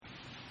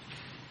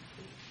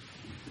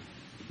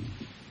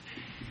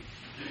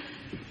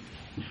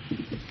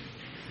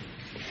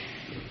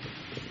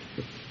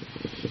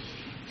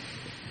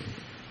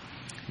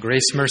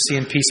Grace, mercy,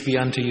 and peace be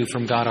unto you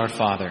from God our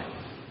Father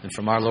and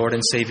from our Lord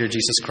and Savior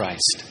Jesus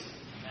Christ.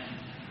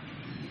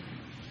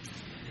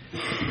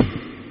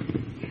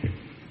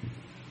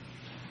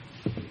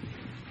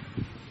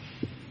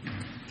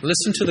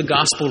 Listen to the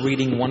gospel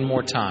reading one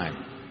more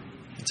time.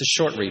 It's a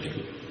short reading.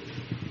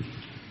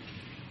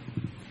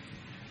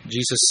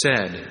 Jesus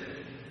said,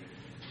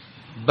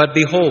 "But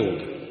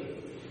behold,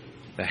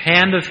 the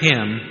hand of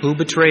him who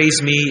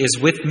betrays me is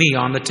with me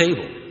on the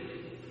table."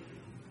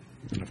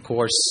 And of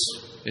course,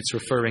 it's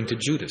referring to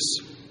Judas.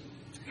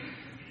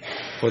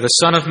 "For the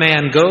Son of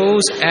Man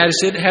goes as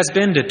it has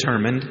been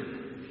determined,"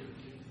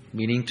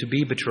 meaning to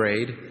be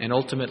betrayed and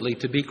ultimately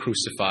to be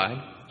crucified.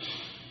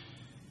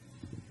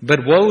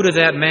 "But woe to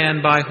that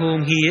man by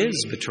whom he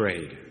is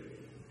betrayed."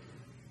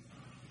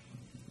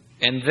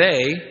 And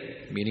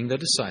they, meaning the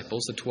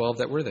disciples, the 12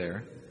 that were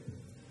there,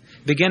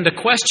 began to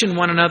question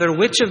one another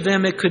which of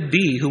them it could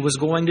be who was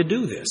going to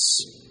do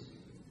this.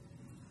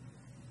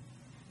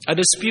 A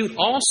dispute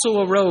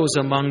also arose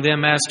among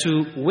them as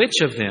to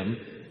which of them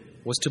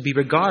was to be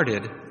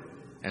regarded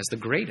as the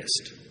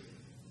greatest.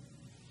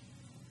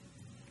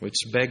 Which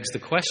begs the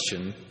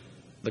question,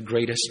 the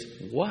greatest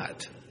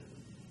what?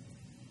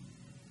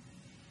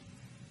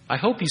 I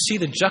hope you see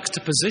the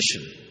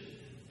juxtaposition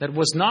that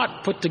was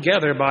not put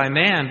together by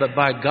man, but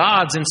by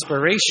God's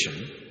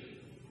inspiration,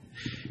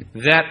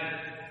 that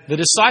the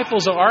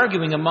disciples are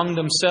arguing among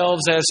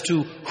themselves as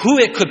to who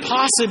it could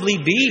possibly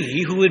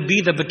be who would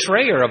be the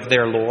betrayer of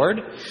their Lord,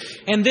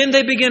 and then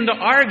they begin to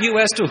argue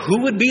as to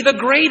who would be the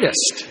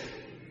greatest.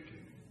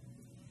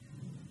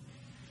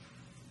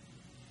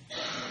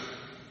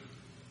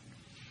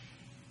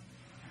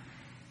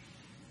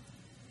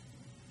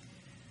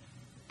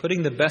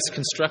 Putting the best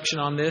construction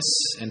on this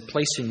and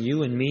placing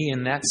you and me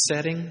in that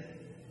setting,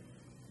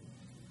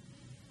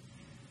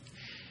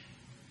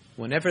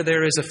 whenever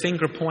there is a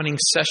finger-pointing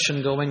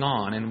session going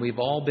on, and we've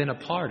all been a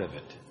part of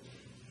it,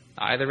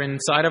 either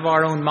inside of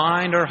our own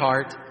mind or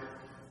heart,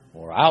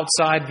 or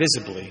outside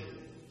visibly,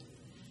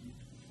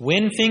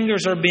 when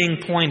fingers are being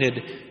pointed,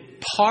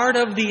 part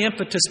of the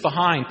impetus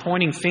behind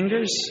pointing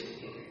fingers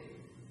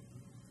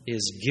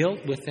is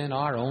guilt within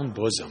our own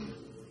bosom.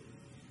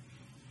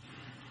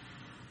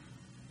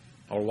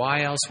 Or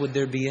why else would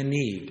there be a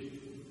need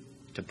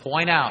to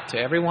point out to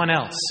everyone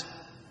else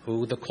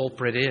who the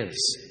culprit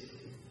is?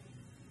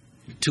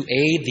 To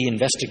aid the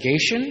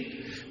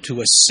investigation?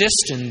 To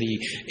assist in the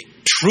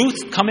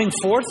truth coming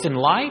forth in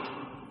light?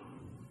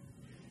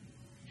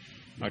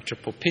 Or to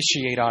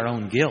propitiate our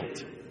own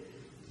guilt?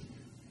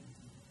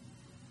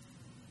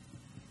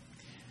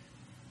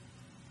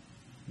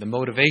 The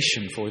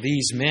motivation for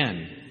these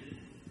men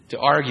to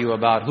argue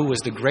about who was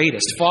the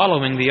greatest,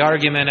 following the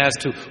argument as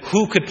to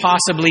who could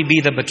possibly be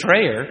the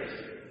betrayer,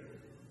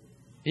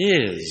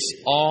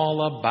 is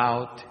all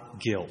about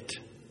guilt.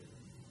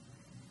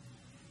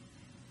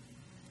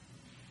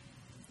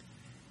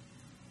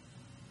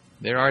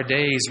 There are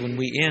days when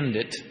we end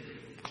it,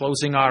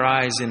 closing our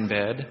eyes in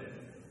bed,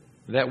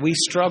 that we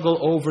struggle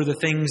over the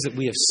things that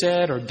we have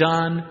said or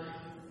done,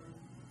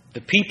 the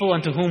people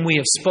unto whom we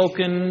have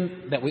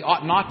spoken that we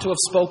ought not to have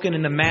spoken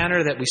in the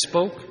manner that we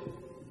spoke,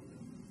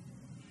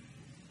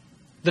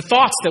 the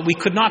thoughts that we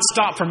could not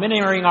stop from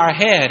entering our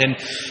head and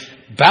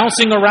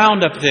bouncing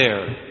around up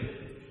there.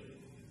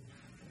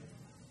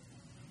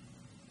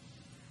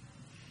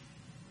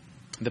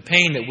 The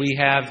pain that we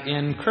have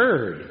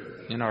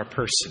incurred in our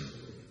person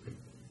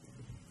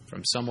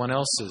from someone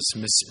else's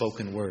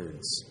misspoken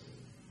words.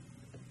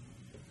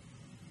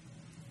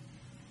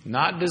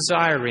 Not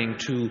desiring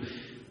to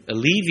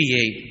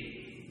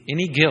alleviate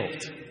any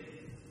guilt.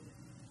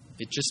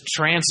 It just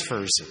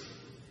transfers it.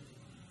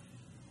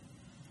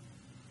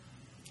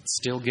 It's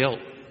still guilt,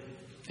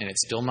 and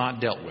it's still not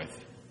dealt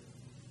with.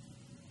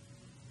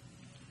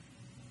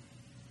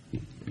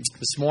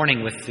 This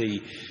morning with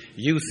the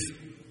youth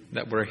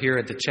that were here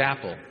at the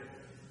chapel,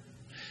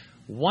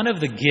 one of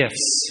the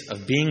gifts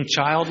of being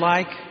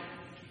childlike,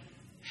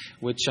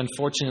 which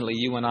unfortunately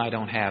you and I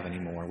don't have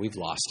anymore, we've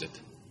lost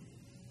it.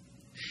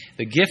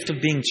 The gift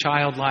of being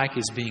childlike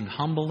is being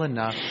humble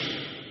enough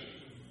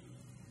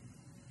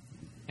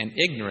and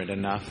ignorant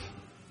enough,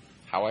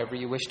 however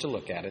you wish to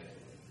look at it,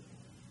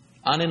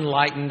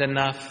 unenlightened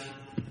enough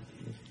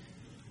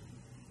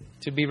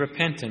to be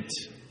repentant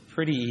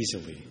pretty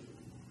easily.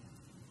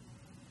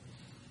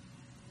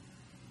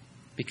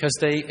 Because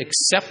they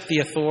accept the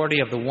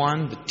authority of the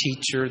one, the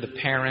teacher, the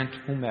parent,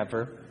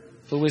 whomever,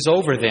 who is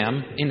over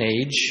them in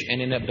age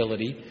and in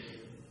ability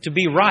to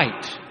be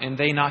right and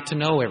they not to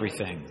know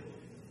everything.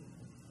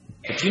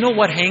 But you know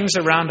what hangs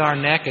around our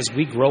neck as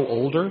we grow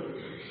older?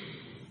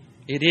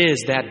 It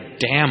is that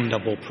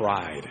damnable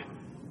pride.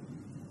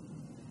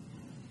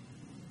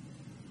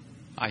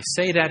 I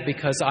say that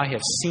because I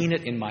have seen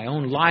it in my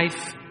own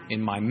life,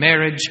 in my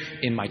marriage,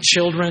 in my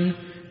children,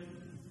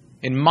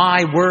 in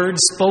my words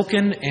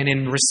spoken, and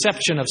in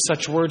reception of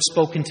such words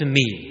spoken to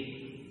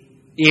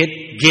me.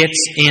 It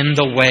gets in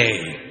the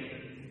way.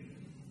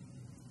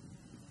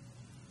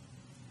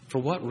 For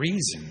what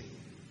reason?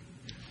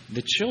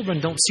 The children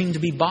don't seem to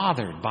be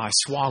bothered by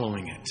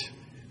swallowing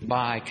it,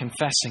 by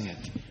confessing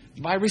it,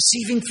 by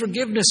receiving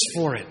forgiveness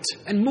for it,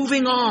 and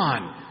moving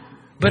on.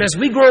 But as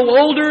we grow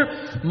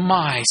older,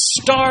 my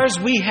stars,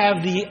 we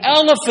have the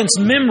elephant's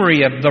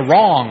memory of the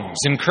wrongs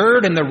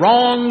incurred and the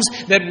wrongs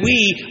that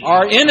we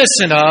are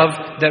innocent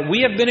of, that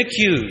we have been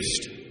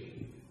accused.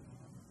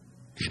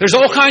 There's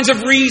all kinds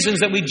of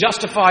reasons that we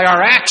justify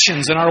our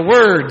actions and our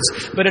words,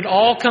 but it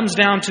all comes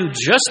down to,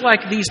 just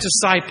like these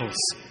disciples,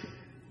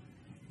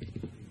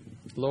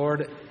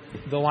 Lord,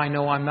 though I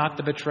know I'm not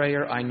the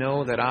betrayer, I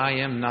know that I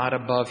am not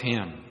above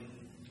him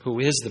who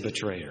is the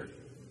betrayer.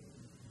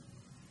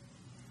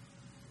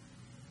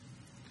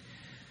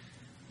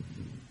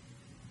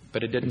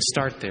 But it didn't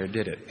start there,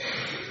 did it?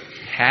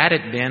 Had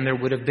it been, there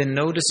would have been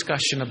no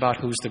discussion about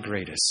who's the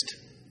greatest.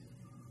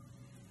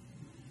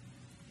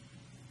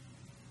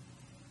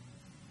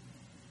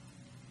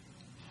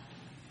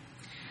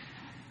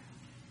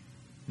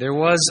 There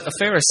was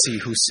a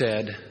Pharisee who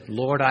said,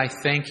 Lord, I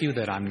thank you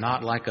that I'm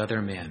not like other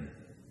men.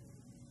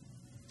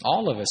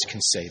 All of us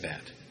can say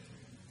that.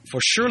 For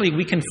surely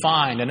we can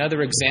find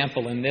another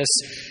example in this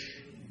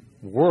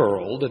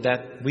world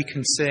that we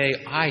can say,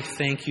 I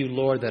thank you,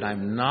 Lord, that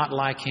I'm not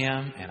like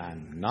him and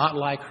I'm not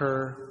like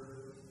her.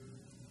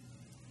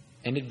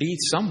 And it be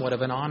somewhat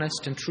of an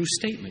honest and true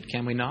statement,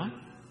 can we not?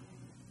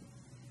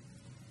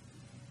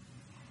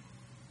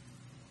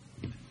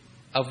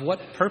 Of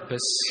what purpose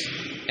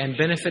and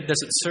benefit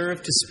does it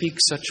serve to speak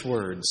such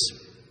words?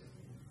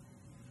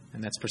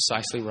 And that's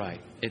precisely right.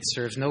 It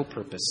serves no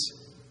purpose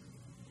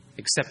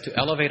except to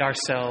elevate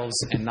ourselves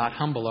and not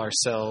humble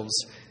ourselves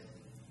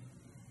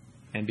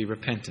and be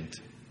repentant.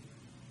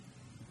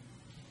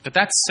 But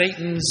that's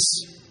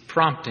Satan's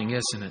prompting,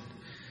 isn't it?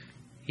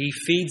 He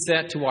feeds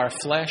that to our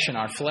flesh, and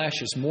our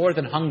flesh is more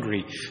than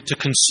hungry to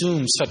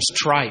consume such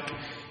tripe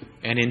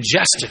and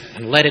ingest it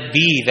and let it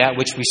be that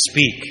which we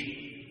speak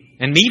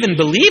and even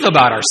believe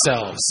about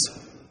ourselves,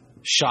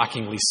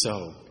 shockingly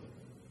so.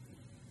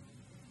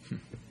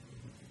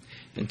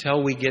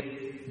 Until we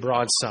get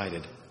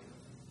broadsided,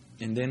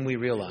 and then we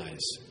realize,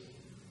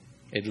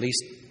 at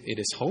least it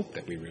is hope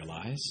that we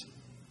realize,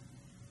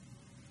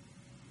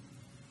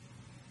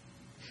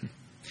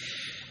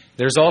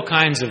 there's all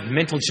kinds of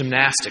mental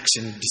gymnastics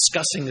in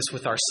discussing this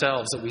with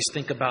ourselves that we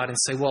think about and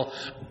say, well,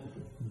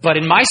 but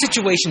in my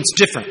situation it's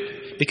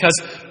different because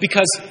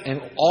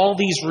and all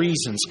these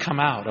reasons come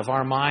out of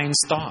our mind's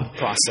thought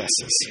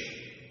processes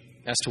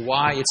as to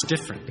why it's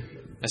different,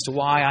 as to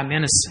why I'm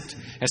innocent,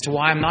 as to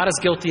why I'm not as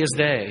guilty as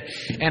they.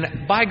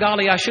 And by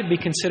golly, I should be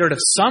considered of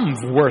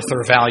some worth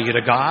or value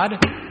to God.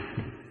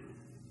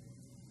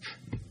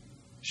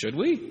 Should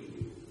we?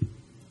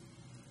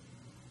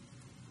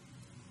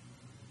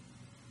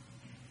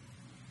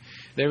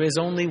 There is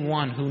only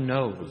one who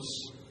knows.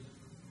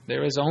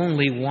 There is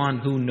only one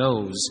who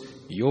knows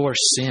your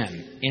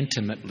sin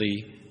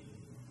intimately,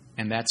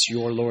 and that's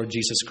your Lord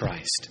Jesus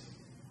Christ.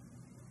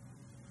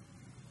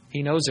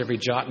 He knows every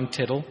jot and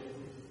tittle.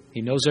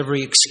 He knows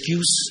every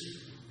excuse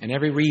and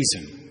every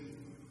reason.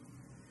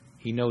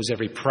 He knows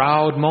every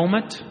proud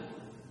moment,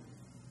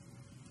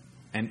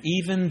 and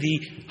even the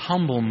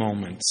humble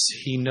moments.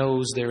 He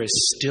knows there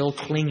is still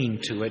clinging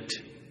to it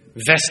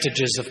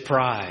vestiges of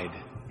pride,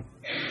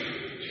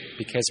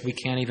 because we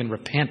can't even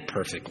repent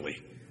perfectly.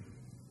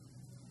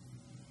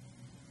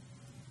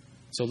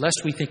 So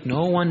lest we think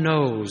no one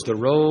knows the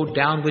road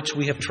down which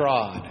we have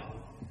trod,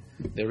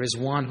 there is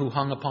one who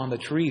hung upon the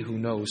tree who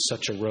knows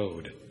such a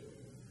road.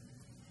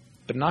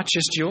 But not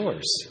just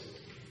yours,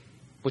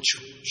 which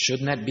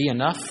shouldn't that be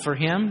enough for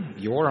him,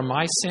 your or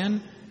my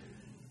sin,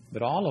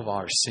 but all of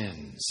our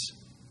sins.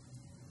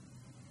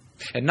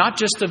 And not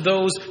just of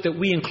those that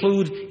we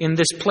include in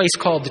this place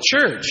called the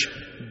church,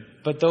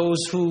 but those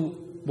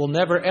who will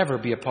never ever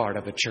be a part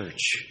of a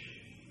church,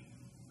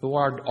 who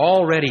are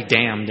already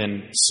damned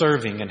and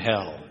serving in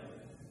hell.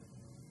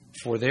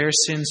 For their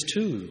sins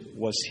too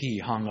was he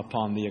hung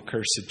upon the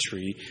accursed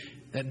tree,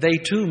 that they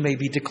too may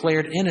be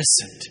declared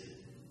innocent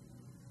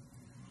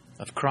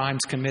of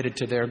crimes committed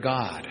to their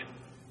God,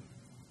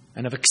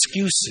 and of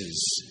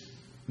excuses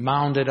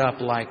mounded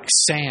up like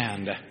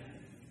sand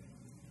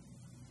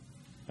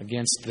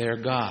against their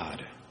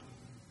God.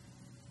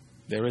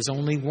 There is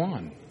only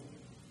one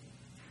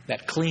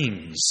that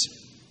clings,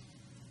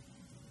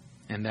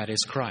 and that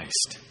is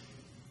Christ.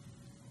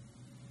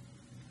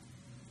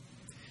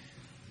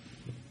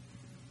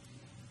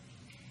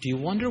 Do you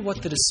wonder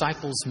what the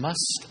disciples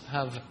must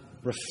have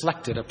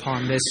reflected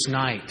upon this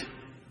night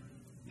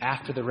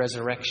after the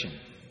resurrection?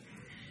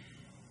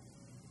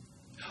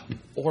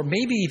 Or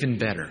maybe even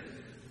better,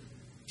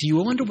 do you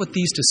wonder what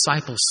these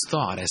disciples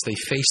thought as they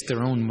faced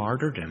their own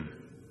martyrdom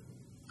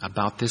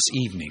about this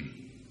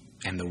evening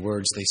and the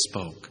words they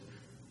spoke?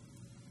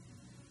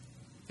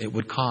 It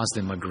would cause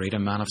them a great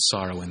amount of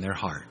sorrow in their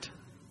heart.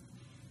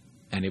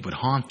 And it would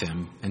haunt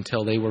them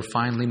until they were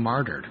finally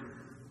martyred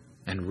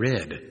and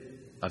rid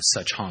of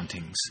such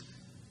hauntings.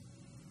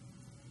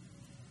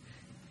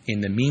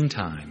 In the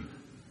meantime,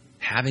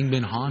 having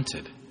been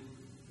haunted,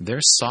 their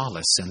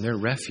solace and their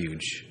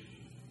refuge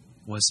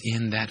was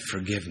in that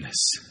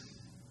forgiveness,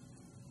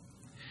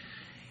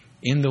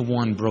 in the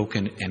one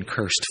broken and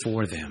cursed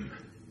for them,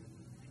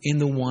 in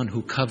the one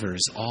who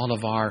covers all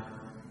of our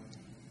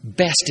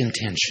best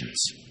intentions,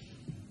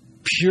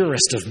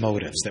 purest of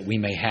motives that we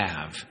may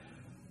have,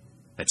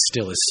 that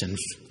still is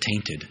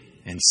sin-tainted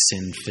and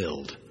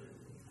sin-filled.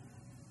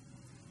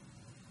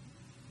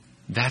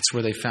 That's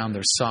where they found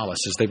their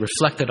solace as they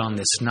reflected on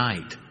this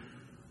night.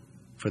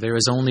 For there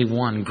is only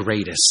one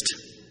greatest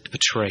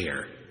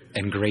betrayer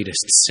and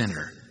greatest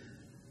sinner,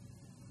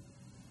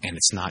 and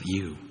it's not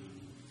you.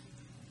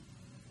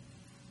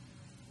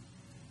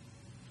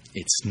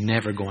 It's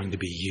never going to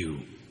be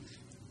you.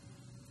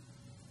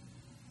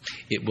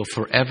 It will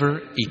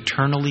forever,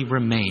 eternally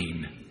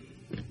remain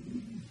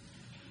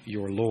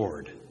your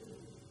Lord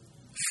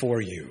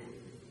for you.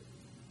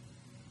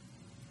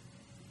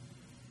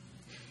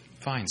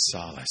 Find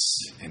solace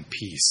and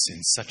peace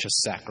in such a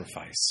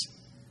sacrifice.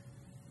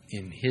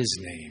 In His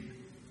name,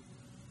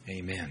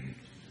 amen.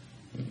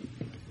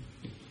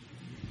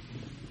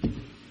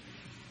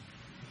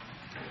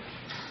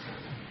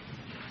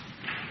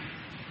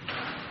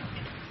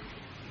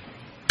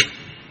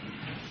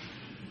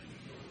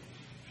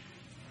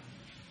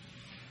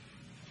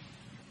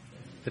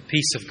 The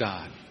peace of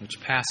God, which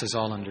passes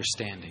all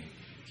understanding,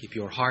 keep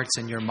your hearts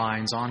and your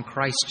minds on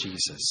Christ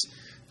Jesus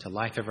to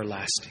life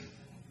everlasting.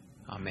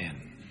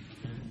 Amen.